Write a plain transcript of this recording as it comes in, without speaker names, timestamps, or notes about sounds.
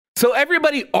So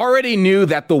everybody already knew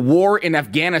that the war in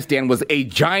Afghanistan was a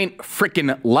giant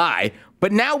frickin' lie,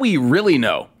 but now we really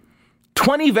know.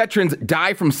 20 veterans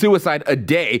die from suicide a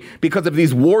day because of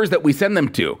these wars that we send them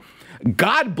to.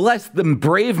 God bless the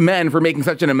brave men for making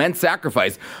such an immense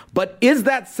sacrifice, but is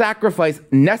that sacrifice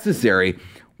necessary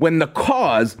when the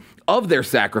cause of their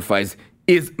sacrifice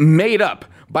is made up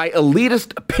by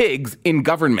elitist pigs in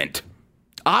government?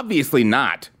 Obviously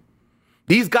not.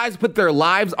 These guys put their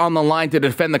lives on the line to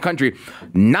defend the country,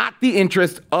 not the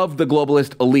interests of the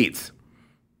globalist elites.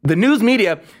 The news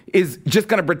media is just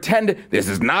going to pretend this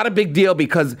is not a big deal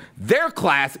because their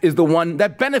class is the one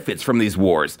that benefits from these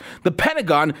wars. The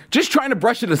Pentagon just trying to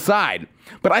brush it aside.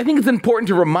 But I think it's important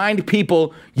to remind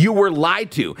people you were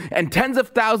lied to, and tens of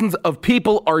thousands of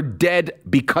people are dead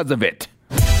because of it.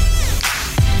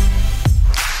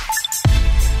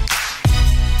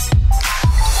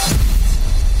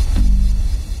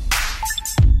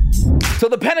 So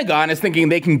the Pentagon is thinking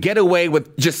they can get away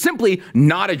with just simply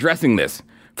not addressing this.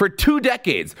 For 2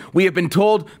 decades, we have been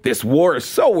told this war is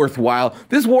so worthwhile,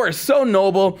 this war is so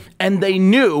noble, and they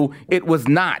knew it was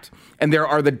not. And there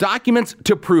are the documents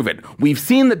to prove it. We've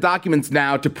seen the documents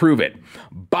now to prove it.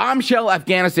 Bombshell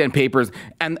Afghanistan papers,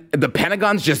 and the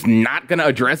Pentagon's just not going to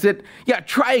address it? Yeah,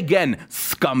 try again,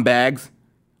 scumbags.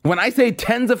 When I say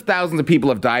tens of thousands of people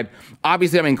have died,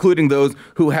 obviously I'm including those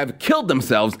who have killed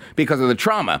themselves because of the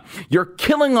trauma. You're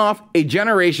killing off a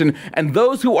generation, and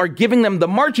those who are giving them the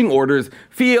marching orders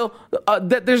feel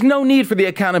that there's no need for the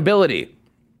accountability.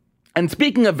 And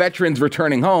speaking of veterans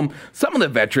returning home, some of the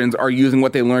veterans are using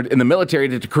what they learned in the military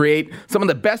to create some of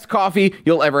the best coffee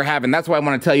you'll ever have. And that's why I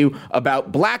want to tell you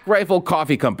about Black Rifle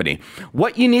Coffee Company.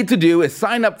 What you need to do is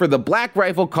sign up for the Black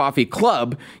Rifle Coffee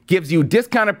Club. Gives you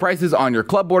discounted prices on your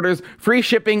club orders, free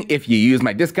shipping if you use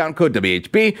my discount code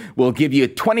WHB. We'll give you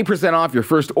 20% off your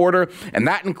first order, and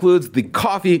that includes the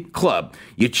coffee club.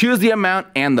 You choose the amount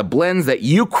and the blends that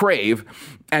you crave,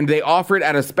 and they offer it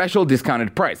at a special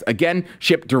discounted price. Again,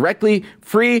 shipped directly,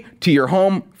 free to your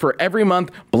home for every month.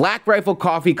 Black Rifle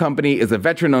Coffee Company is a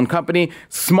veteran-owned company,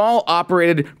 small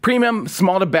operated, premium,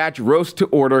 small to batch, roast to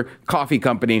order coffee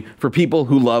company for people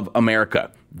who love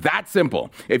America. That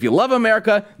simple. If you love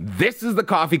America, this is the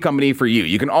coffee company for you.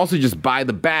 You can also just buy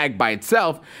the bag by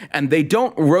itself, and they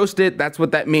don't roast it. That's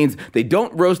what that means. They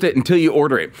don't roast it until you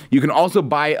order it. You can also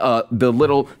buy the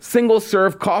little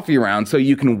single-serve coffee round, so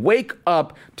you can wake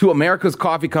up to America's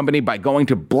coffee company by going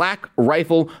to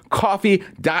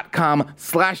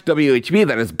blackriflecoffee.com/WHB.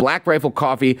 That is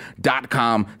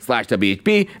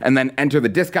blackriflecoffee.com/WHB, and then enter the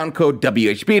discount code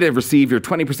WHB to receive your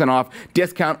 20% off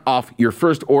discount off your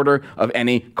first order of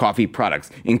any coffee products,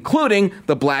 including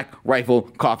the Black Rifle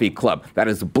Coffee Club. That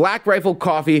is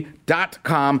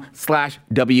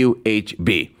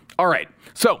blackriflecoffee.com/WHB. All right,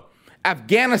 so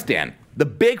Afghanistan, the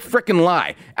big frickin'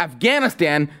 lie.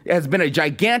 Afghanistan has been a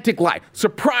gigantic lie.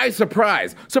 Surprise,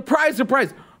 surprise, surprise,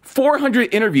 surprise.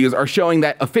 400 interviews are showing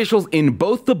that officials in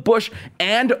both the Bush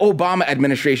and Obama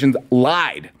administrations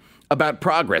lied about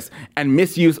progress and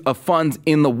misuse of funds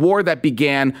in the war that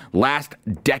began last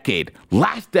decade,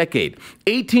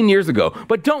 18 years ago.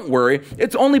 But don't worry,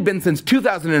 it's only been since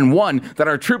 2001 that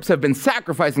our troops have been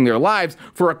sacrificing their lives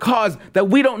for a cause that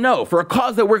we don't know, for a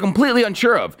cause that we're completely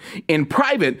unsure of. In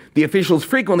private, the officials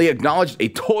frequently acknowledged a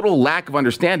total lack of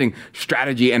understanding,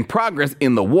 strategy, and progress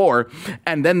in the war,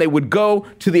 and then they would go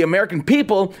to the American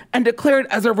people and declare it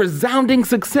as a resounding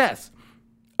success.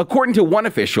 According to one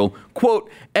official, quote,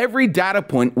 every data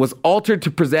point was altered to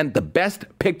present the best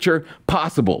picture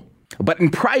possible. But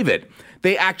in private,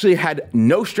 they actually had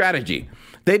no strategy.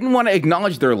 They didn't want to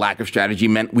acknowledge their lack of strategy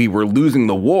meant we were losing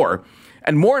the war.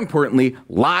 And more importantly,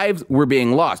 lives were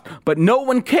being lost. But no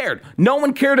one cared. No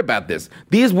one cared about this.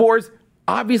 These wars,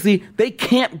 obviously, they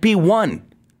can't be won.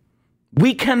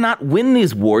 We cannot win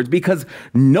these wars because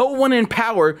no one in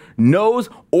power knows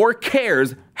or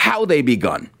cares how they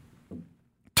begun.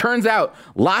 Turns out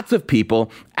lots of people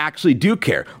actually do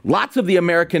care. Lots of the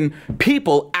American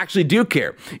people actually do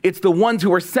care. It's the ones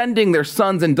who are sending their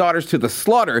sons and daughters to the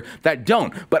slaughter that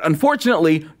don't. But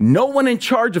unfortunately, no one in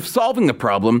charge of solving the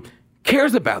problem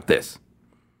cares about this.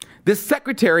 This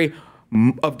Secretary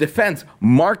of Defense,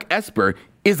 Mark Esper,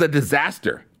 is a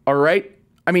disaster, all right?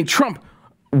 I mean, Trump,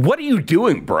 what are you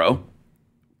doing, bro?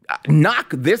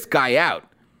 Knock this guy out.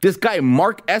 This guy,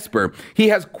 Mark Esper, he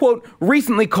has, quote,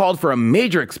 recently called for a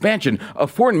major expansion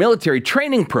of foreign military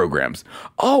training programs.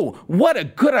 Oh, what a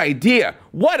good idea.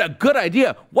 What a good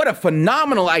idea. What a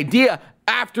phenomenal idea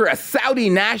after a Saudi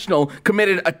national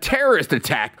committed a terrorist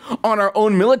attack on our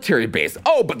own military base.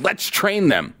 Oh, but let's train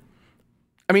them.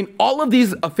 I mean, all of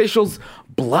these officials'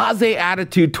 blasé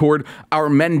attitude toward our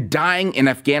men dying in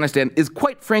Afghanistan is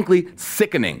quite frankly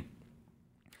sickening.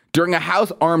 During a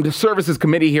House Armed Services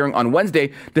Committee hearing on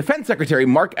Wednesday, Defense Secretary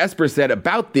Mark Esper said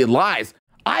about the lies,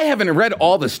 "I haven't read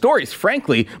all the stories,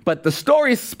 frankly, but the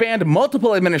stories spanned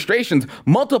multiple administrations,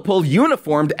 multiple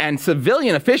uniformed and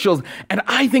civilian officials, and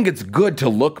I think it's good to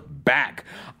look back.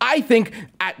 I think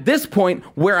at this point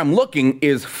where I'm looking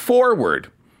is forward."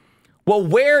 Well,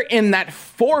 where in that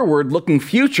forward-looking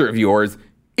future of yours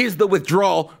is the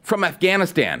withdrawal from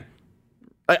Afghanistan?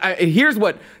 Here's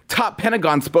what top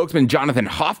Pentagon spokesman Jonathan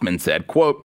Hoffman said,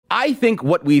 quote, "I think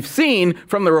what we've seen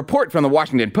from the report from the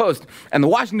Washington Post," and the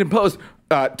Washington Post,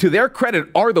 to their credit,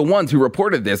 are the ones who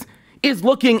reported this, "is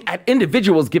looking at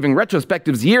individuals giving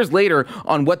retrospectives years later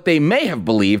on what they may have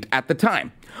believed at the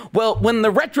time." Well, when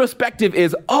the retrospective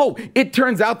is, oh, it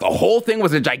turns out the whole thing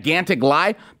was a gigantic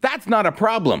lie, that's not a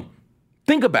problem.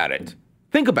 Think about it.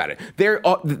 Think about it.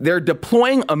 They're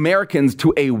deploying Americans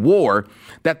to a war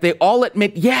that they all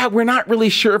admit, yeah, we're not really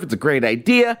sure if it's a great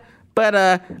idea,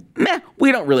 but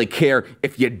we don't really care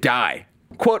if you die.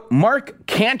 Quote, Mark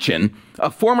Kanchan,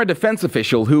 a former defense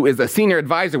official who is a senior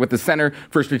advisor with the Center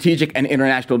for Strategic and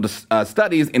International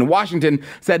Studies in Washington,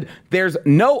 said there's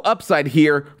no upside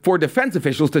here for defense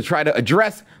officials to try to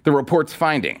address the report's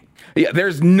finding. Yeah,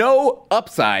 there's no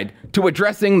upside to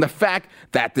addressing the fact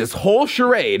that this whole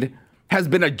charade has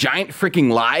been a giant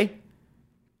freaking lie.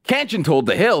 Kanchan told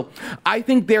The Hill, "I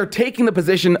think they're taking the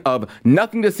position of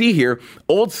nothing to see here,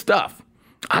 old stuff.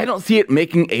 I don't see it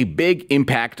making a big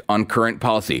impact on current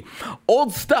policy."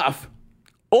 Old stuff?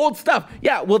 Old stuff.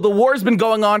 Yeah, well, the war's been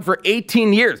going on for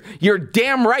 18 years. You're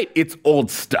damn right it's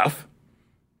old stuff.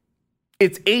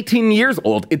 It's 18 years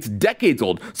old. It's decades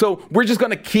old. So we're just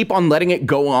going to keep on letting it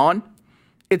go on?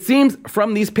 It seems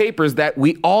from these papers that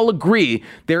we all agree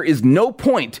there is no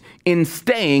point in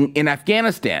staying in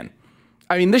Afghanistan.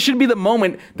 I mean, this should be the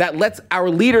moment that lets our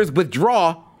leaders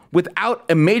withdraw without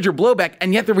a major blowback,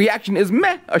 and yet the reaction is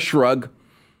meh, a shrug.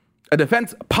 A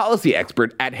defense policy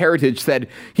expert at Heritage said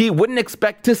he wouldn't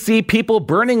expect to see people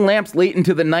burning lamps late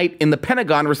into the night in the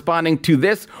Pentagon responding to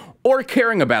this or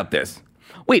caring about this.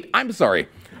 Wait, I'm sorry.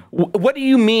 What do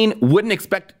you mean wouldn't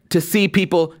expect to see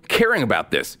people caring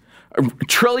about this?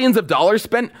 Trillions of dollars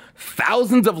spent,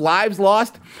 thousands of lives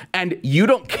lost, and you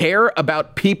don't care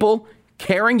about people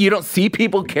caring? You don't see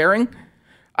people caring?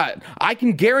 I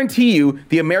can guarantee you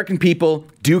the American people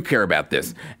do care about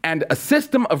this. And a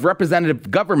system of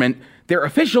representative government, their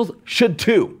officials should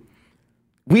too.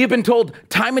 We have been told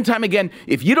time and time again,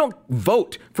 if you don't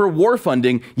vote for war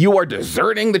funding, you are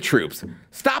deserting the troops.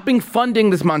 Stopping funding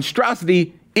this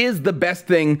monstrosity is the best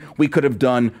thing we could have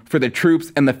done for the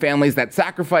troops and the families that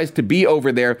sacrificed to be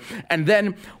over there. And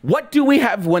then what do we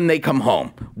have when they come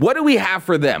home? What do we have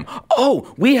for them?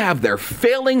 Oh, we have their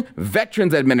failing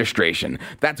Veterans Administration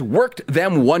that's worked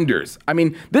them wonders. I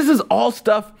mean, this is all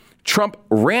stuff Trump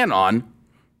ran on,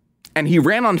 and he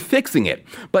ran on fixing it.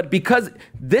 But because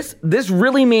this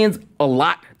really means a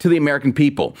lot to the American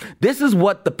people. This is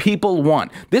what the people want.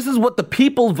 This is what the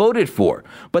people voted for.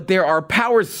 But there are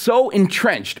powers so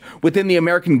entrenched within the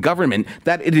American government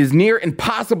that it is near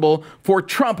impossible for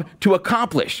Trump to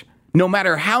accomplish. No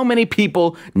matter how many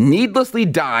people needlessly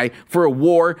die for a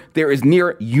war, there is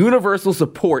near universal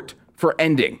support for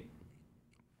ending.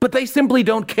 But they simply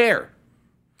don't care.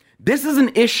 This is an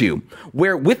issue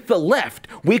where, with the left,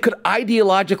 we could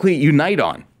ideologically unite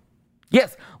on.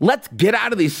 Yes, let's get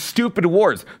out of these stupid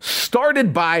wars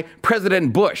started by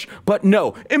President Bush. But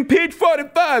no, impeach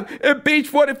 45, impeach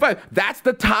 45. That's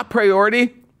the top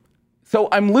priority. So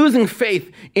I'm losing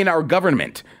faith in our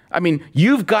government. I mean,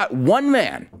 you've got one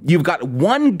man, you've got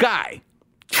one guy,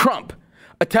 Trump,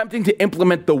 attempting to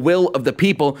implement the will of the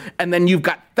people, and then you've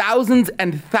got thousands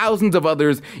and thousands of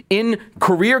others in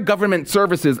career government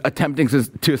services attempting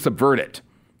to subvert it.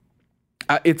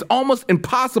 It's almost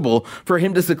impossible for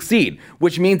him to succeed,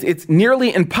 which means it's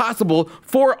nearly impossible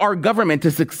for our government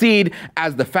to succeed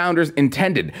as the founders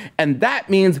intended. And that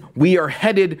means we are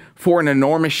headed for an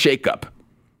enormous shakeup.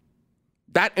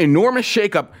 That enormous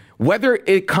shakeup, whether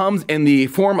it comes in the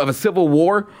form of a civil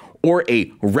war or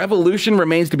a revolution,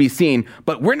 remains to be seen,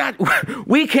 but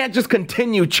we can't just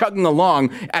continue chugging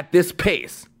along at this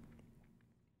pace.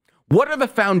 What are the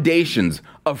foundations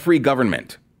of free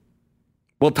government?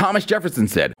 Well, Thomas Jefferson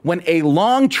said, when a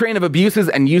long train of abuses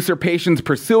and usurpations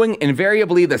pursuing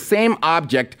invariably the same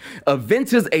object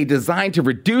evinces a design to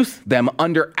reduce them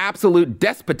under absolute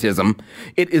despotism,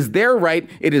 it is their right,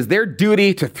 it is their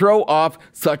duty to throw off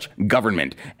such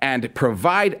government and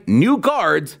provide new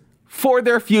guards for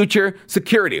their future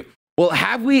security. Well,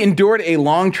 have we endured a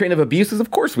long train of abuses?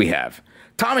 Of course we have.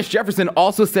 Thomas Jefferson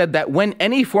also said that when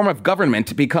any form of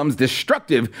government becomes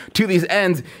destructive to these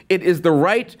ends, it is the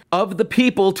right of the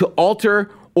people to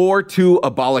alter or to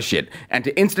abolish it, and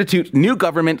to institute new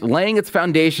government laying its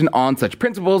foundation on such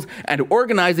principles and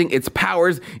organizing its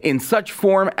powers in such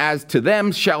form as to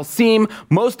them shall seem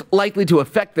most likely to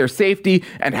affect their safety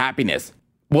and happiness.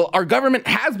 Well, our government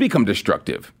has become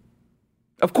destructive.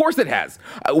 Of course it has.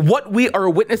 What we are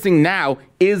witnessing now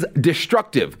is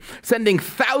destructive, sending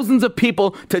thousands of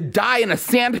people to die in a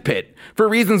sandpit for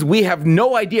reasons we have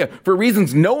no idea, for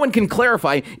reasons no one can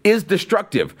clarify, is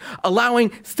destructive.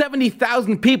 Allowing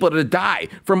 70,000 people to die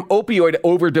from opioid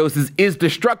overdoses is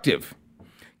destructive.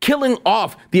 Killing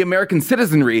off the American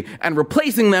citizenry and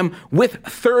replacing them with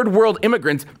third world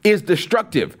immigrants is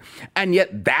destructive. And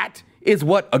yet that is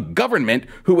what a government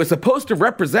who is supposed to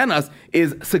represent us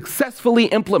is successfully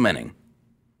implementing.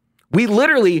 We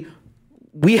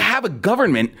have a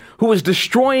government who is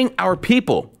destroying our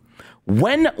people.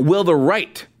 When will the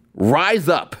right rise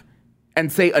up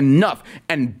and say enough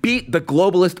and beat the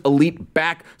globalist elite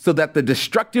back so that the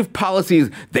destructive policies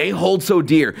they hold so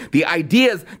dear, the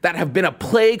ideas that have been a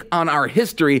plague on our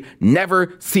history,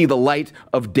 never see the light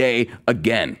of day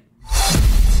again?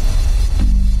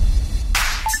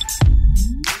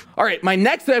 All right, my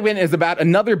next segment is about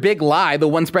another big lie, the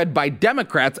one spread by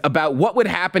Democrats about what would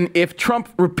happen if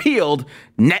Trump repealed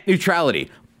net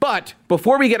neutrality. But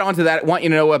before we get onto that, I want you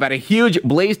to know about a huge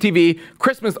Blaze TV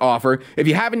Christmas offer. If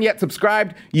you haven't yet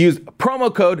subscribed, use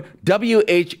promo code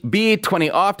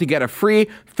WHB20 off to get a free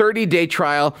 30-day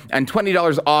trial and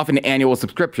 $20 off an annual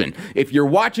subscription. If you're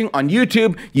watching on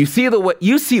YouTube, you see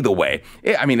the way.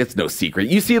 I mean, it's no secret.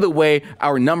 You see the way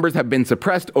our numbers have been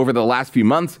suppressed over the last few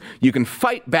months. You can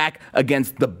fight back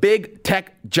against the big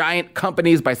tech giant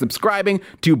companies by subscribing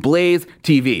to Blaze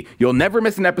TV. You'll never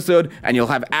miss an episode, and you'll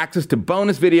have access to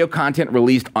bonus video content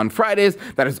released on Fridays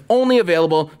that is only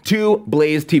available to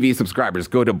Blaze TV subscribers.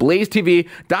 Go to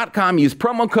blazetv.com, use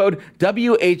promo code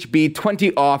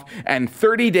WHB20 off, and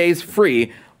 30 days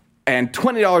free and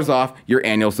 $20 off your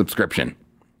annual subscription.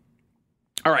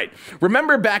 All right,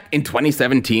 remember back in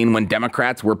 2017 when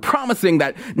Democrats were promising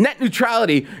that net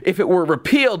neutrality, if it were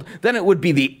repealed, then it would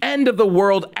be the end of the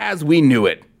world as we knew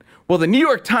it. Well, the New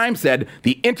York Times said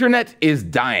the internet is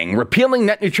dying. Repealing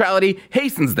net neutrality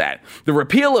hastens that. The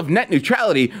repeal of net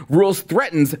neutrality rules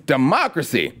threatens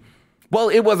democracy. Well,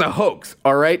 it was a hoax,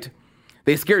 all right?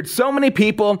 They scared so many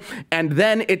people, and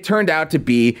then it turned out to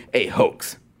be a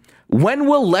hoax. When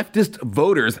will leftist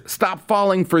voters stop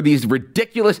falling for these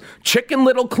ridiculous Chicken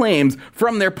Little claims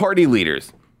from their party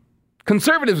leaders?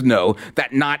 Conservatives know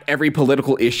that not every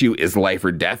political issue is life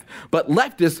or death, but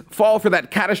leftists fall for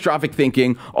that catastrophic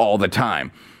thinking all the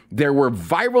time. There were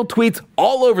viral tweets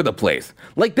all over the place,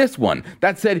 like this one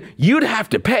that said you'd have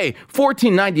to pay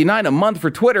 $14.99 a month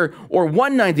for Twitter or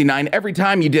 $1.99 every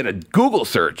time you did a Google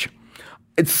search.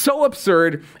 It's so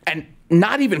absurd and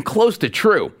not even close to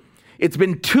true. It's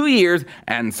been 2 years,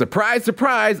 and surprise,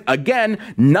 surprise, again,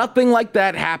 nothing like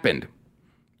that happened.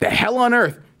 The hell on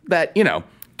earth that,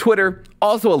 Twitter,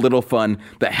 also a little fun.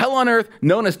 The hell on earth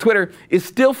known as Twitter is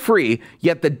still free,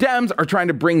 yet the Dems are trying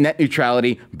to bring net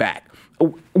neutrality back.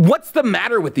 What's the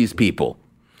matter with these people?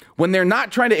 When they're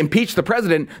not trying to impeach the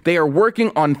president, they are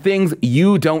working on things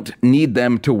you don't need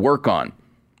them to work on.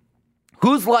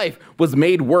 Whose life was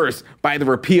made worse by the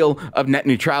repeal of net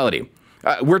neutrality?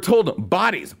 We're told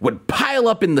bodies would pile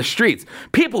up in the streets.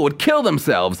 People would kill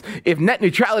themselves if net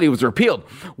neutrality was repealed.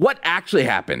 What actually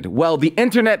happened? Well, the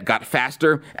internet got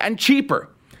faster and cheaper.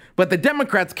 But the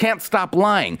Democrats can't stop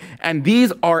lying, and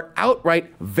these are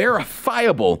outright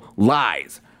verifiable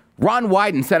lies. Ron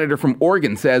Wyden, senator from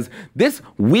Oregon, says this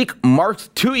week marks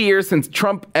 2 years since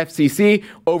Trump FCC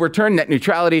overturned net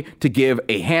neutrality to give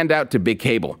a handout to big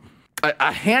cable.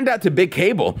 A handout to big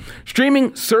cable.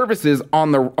 Streaming services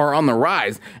are on the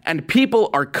rise, and people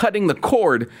are cutting the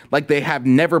cord like they have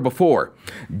never before.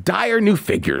 Dire new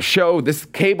figures show this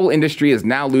cable industry is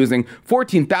now losing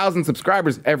 14,000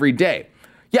 subscribers every day.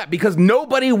 Yeah, because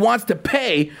nobody wants to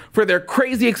pay for their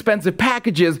crazy expensive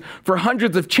packages for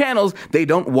hundreds of channels they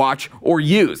don't watch or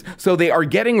use. So they are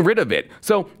getting rid of it.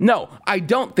 So no, I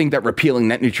don't think that repealing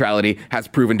net neutrality has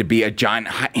proven to be a giant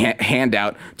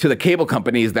handout to the cable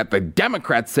companies that the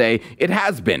Democrats say it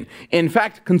has been. In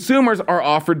fact, consumers are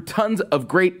offered tons of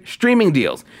great streaming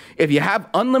deals. If you have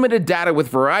unlimited data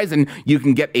with Verizon, you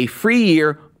can get a free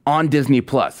year on Disney+.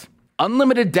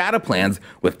 Unlimited data plans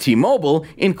with T-Mobile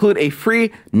include a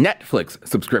free Netflix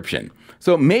subscription.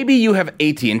 So maybe you have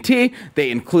AT&T, they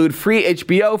include free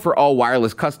HBO for all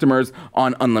wireless customers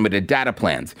on unlimited data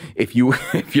plans. If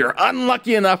you're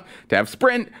unlucky enough to have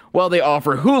Sprint, well, they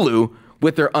offer Hulu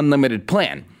with their unlimited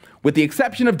plan. With the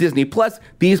exception of Disney Plus,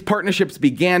 these partnerships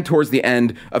began towards the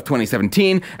end of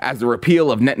 2017 as the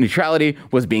repeal of net neutrality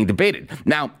was being debated.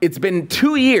 Now, it's been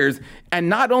 2 years, and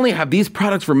not only have these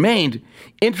products remained,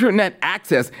 internet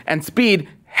access and speed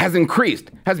has increased,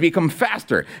 has become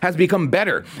faster, has become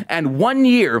better. And 1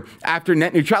 year after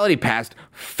net neutrality passed,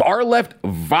 far-left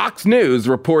Vox News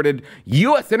reported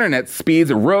U.S. internet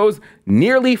speeds rose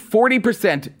nearly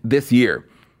 40% this year.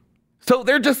 So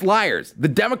they're just liars. The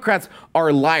Democrats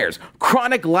are liars,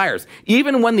 chronic liars.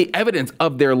 Even when the evidence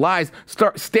of their lies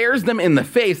stares them in the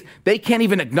face, they can't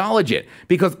even acknowledge it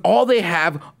because all they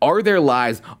have are their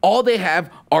lies. All they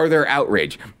have are their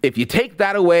outrage. If you take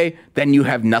that away, then you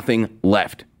have nothing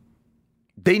left.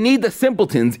 They need the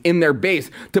simpletons in their base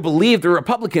to believe the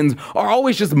Republicans are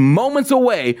always just moments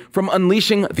away from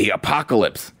unleashing the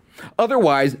apocalypse.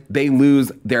 Otherwise, they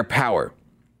lose their power.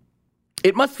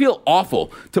 It must feel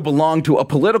awful to belong to a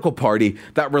political party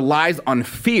that relies on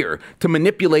fear to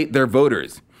manipulate their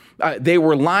voters. They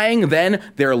were lying then,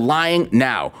 they're lying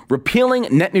now. Repealing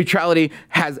net neutrality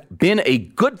has been a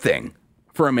good thing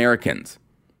for Americans.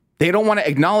 They don't want to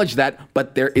acknowledge that,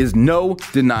 but there is no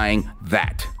denying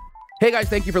that. Hey guys,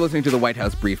 thank you for listening to the White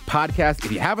House Brief podcast.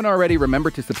 If you haven't already, remember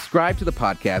to subscribe to the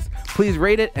podcast. Please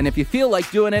rate it, and if you feel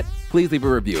like doing it, please leave a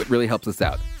review. It really helps us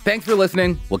out. Thanks for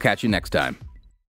listening. We'll catch you next time.